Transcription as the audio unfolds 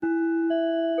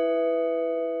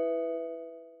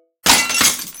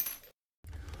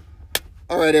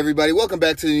right, everybody, welcome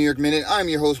back to the New York Minute. I'm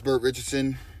your host, Burt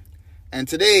Richardson, and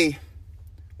today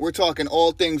we're talking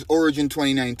all things Origin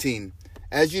 2019.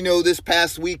 As you know, this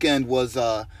past weekend was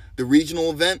the regional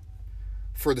event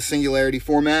for the Singularity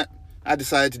format. I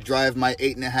decided to drive my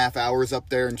 8.5 hours up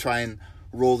there and try and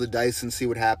roll the dice and see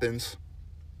what happens,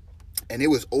 and it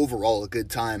was overall a good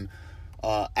time.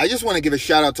 I just want to give a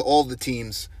shout out to all the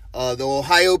teams. The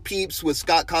Ohio Peeps with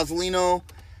Scott Cozzolino,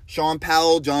 Sean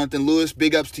Powell, Jonathan Lewis,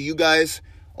 big ups to you guys.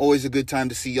 Always a good time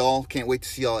to see y'all. Can't wait to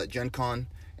see y'all at Gen Con.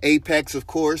 Apex, of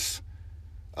course.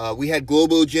 We had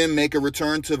Globo Gym make a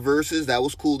return to Versus. That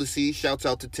was cool to see. Shouts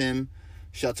out to Tim.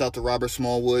 Shouts out to Robert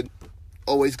Smallwood.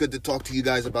 Always good to talk to you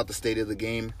guys about the state of the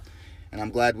game. And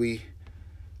I'm glad we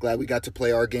got to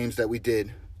play our games that we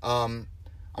did. I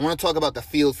want to talk about the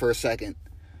field for a second.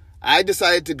 I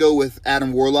decided to go with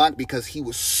Adam Warlock because he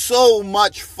was so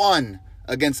much fun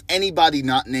against anybody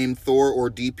not named Thor or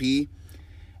DP,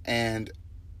 and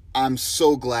I'm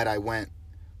so glad I went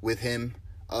with him.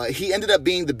 He ended up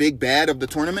being the big bad of the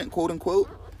tournament, quote unquote,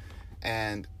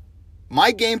 and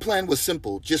my game plan was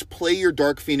simple. Just play your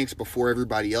Dark Phoenix before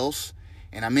everybody else,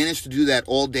 and I managed to do that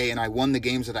all day, and I won the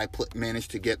games that I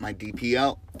managed to get my DP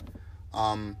out,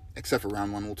 except for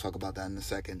round one. We'll talk about that in a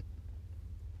second.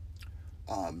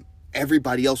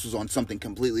 Everybody else was on something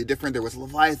completely different. There was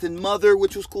Leviathan Mother,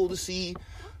 which was cool to see.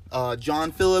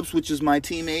 John Phillips, which is my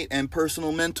teammate and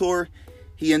personal mentor.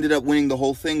 He ended up winning the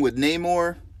whole thing with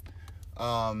Namor.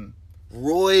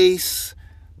 Royce,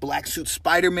 Black Suit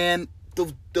Spider-Man.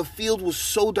 The field was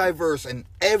so diverse, and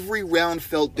every round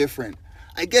felt different.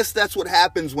 I guess that's what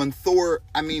happens when Thor...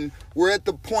 we're at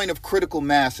the point of critical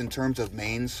mass in terms of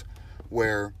mains,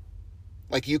 where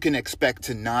you can expect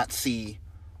to not see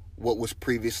what was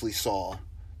previously saw,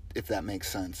 if that makes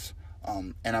sense.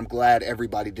 And I'm glad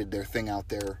everybody did their thing out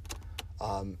there,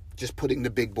 just putting the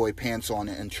big boy pants on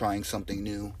it and trying something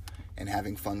new and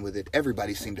having fun with it.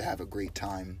 Everybody seemed to have a great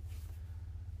time.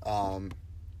 I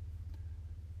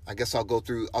guess I'll go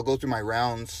through my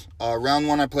rounds. Round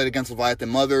one, I played against Leviathan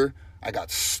Mother. I got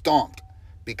stomped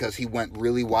because he went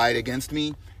really wide against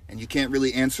me, and you can't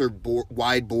really answer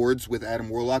wide boards with Adam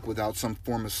Warlock without some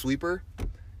form of sweeper.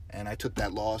 And I took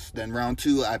that loss. Then round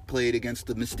two, I played against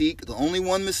the Mystique, the only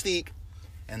one Mystique,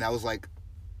 and that was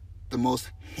the most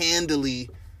handily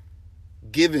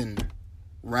given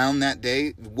round that day.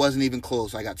 It wasn't even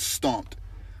close. I got stomped.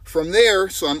 From there,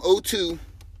 so I'm 0-2,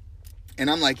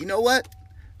 and I'm like, you know what?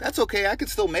 That's okay. I can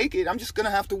still make it. I'm just going to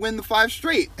have to win the 5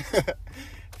 straight.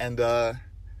 And I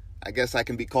guess I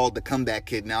can be called the comeback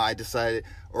kid now.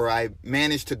 I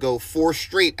managed to go 4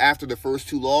 straight after the first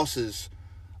 2 losses.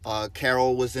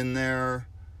 Carol was in there,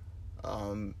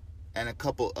 and a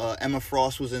couple, Emma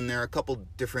Frost was in there, a couple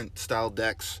different style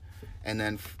decks, and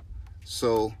then,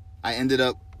 so I ended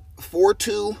up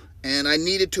 4-2, and I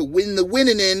needed to win the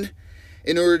winning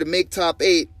in order to make top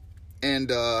 8,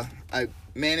 and I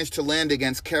managed to land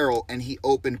against Carol, and he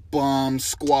opened bomb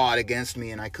squad against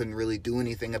me, and I couldn't really do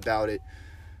anything about it.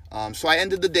 So I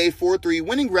ended the day 4-3,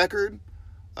 winning record,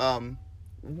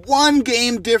 1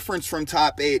 game difference from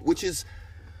top 8, which is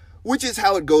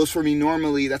how it goes for me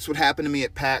normally. That's what happened to me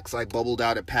at PAX. I bubbled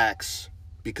out at PAX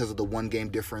because of the 1 game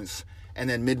difference. And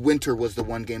then Midwinter was the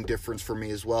 1 game difference for me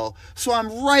as well. So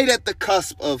I'm right at the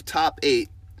cusp of top 8.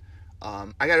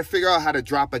 I got to figure out how to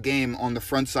drop a game on the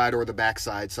front side or the back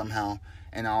side somehow,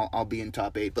 and I'll be in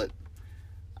top 8. But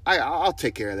I'll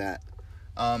take care of that.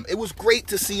 It was great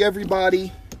to see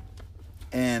everybody,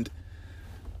 and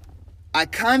I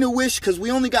kind of wish, because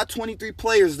we only got 23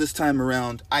 players this time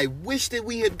around, I wish that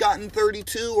we had gotten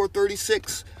 32 or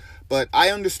 36, but I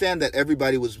understand that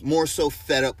everybody was more so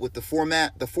fed up with the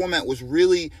format. The format was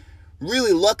really,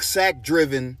 really luck sack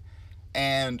driven,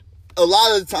 and a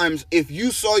lot of the times, if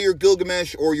you saw your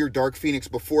Gilgamesh or your Dark Phoenix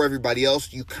before everybody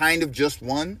else, you kind of just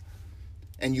won,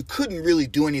 and you couldn't really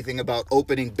do anything about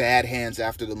opening bad hands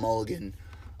after the mulligan.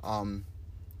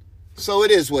 So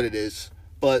it is what it is,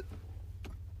 but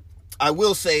I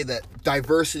will say that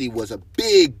diversity was a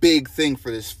big, big thing for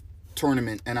this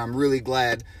tournament, and I'm really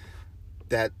glad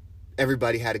that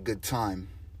everybody had a good time.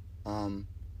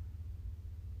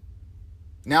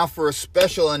 Now for a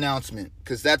special announcement,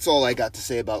 because that's all I got to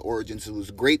say about Origins. It was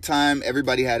a great time.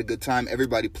 Everybody had a good time.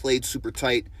 Everybody played super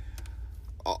tight.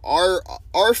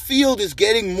 Our field is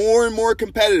getting more and more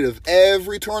competitive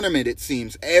every tournament, it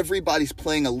seems. Everybody's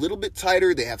playing a little bit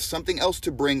tighter. They have something else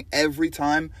to bring every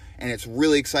time, and it's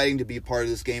really exciting to be a part of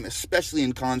this game, especially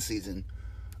in con season.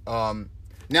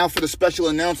 Now for the special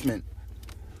announcement.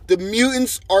 The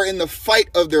Mutants are in the fight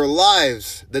of their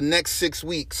lives the next 6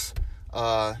 weeks.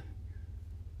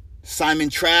 Simon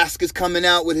Trask is coming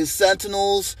out with his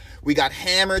Sentinels. We got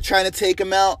Hammer trying to take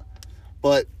him out.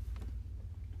 But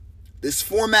this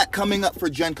format coming up for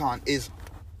Gen Con is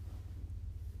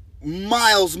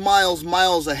miles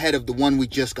ahead of the one we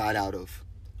just got out of.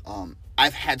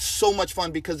 I've had so much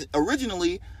fun because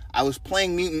originally I was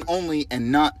playing Mutant only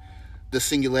and not the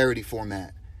Singularity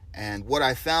format. And what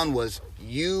I found was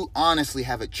you honestly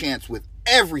have a chance with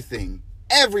everything.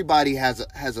 Everybody has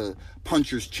a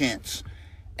puncher's chance.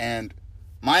 And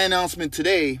my announcement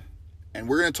today, and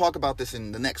we're going to talk about this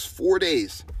in the next 4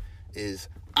 days, is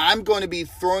I'm going to be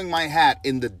throwing my hat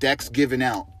in the decks given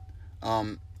out.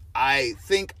 I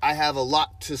think I have a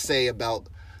lot to say about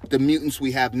the mutants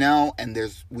we have now, and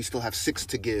we still have 6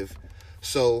 to give.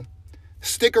 So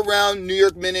stick around, New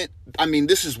York Minute. I mean,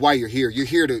 this is why you're here. You're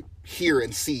here to hear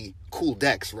and see cool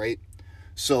decks, right?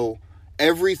 So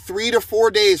every 3 to 4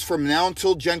 days from now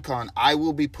until Gen Con, I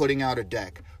will be putting out a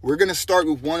deck. We're going to start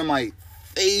with one of my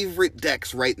favorite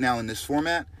decks right now in this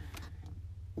format.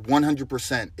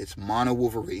 100%, it's Mono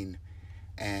Wolverine.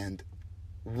 And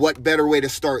what better way to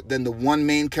start than the one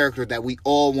main character that we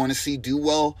all want to see do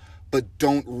well, but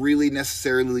don't really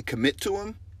necessarily commit to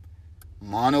him?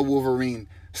 Mono Wolverine.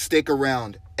 Stick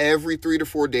around. Every 3 to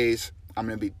 4 days, I'm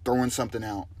going to be throwing something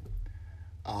out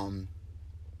on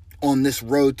this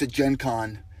road to Gen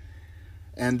Con.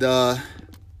 And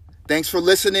thanks for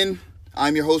listening.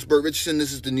 I'm your host, Bert Richardson.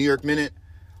 This is the New York Minute.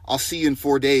 I'll see you in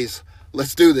 4 days.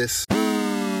 Let's do this.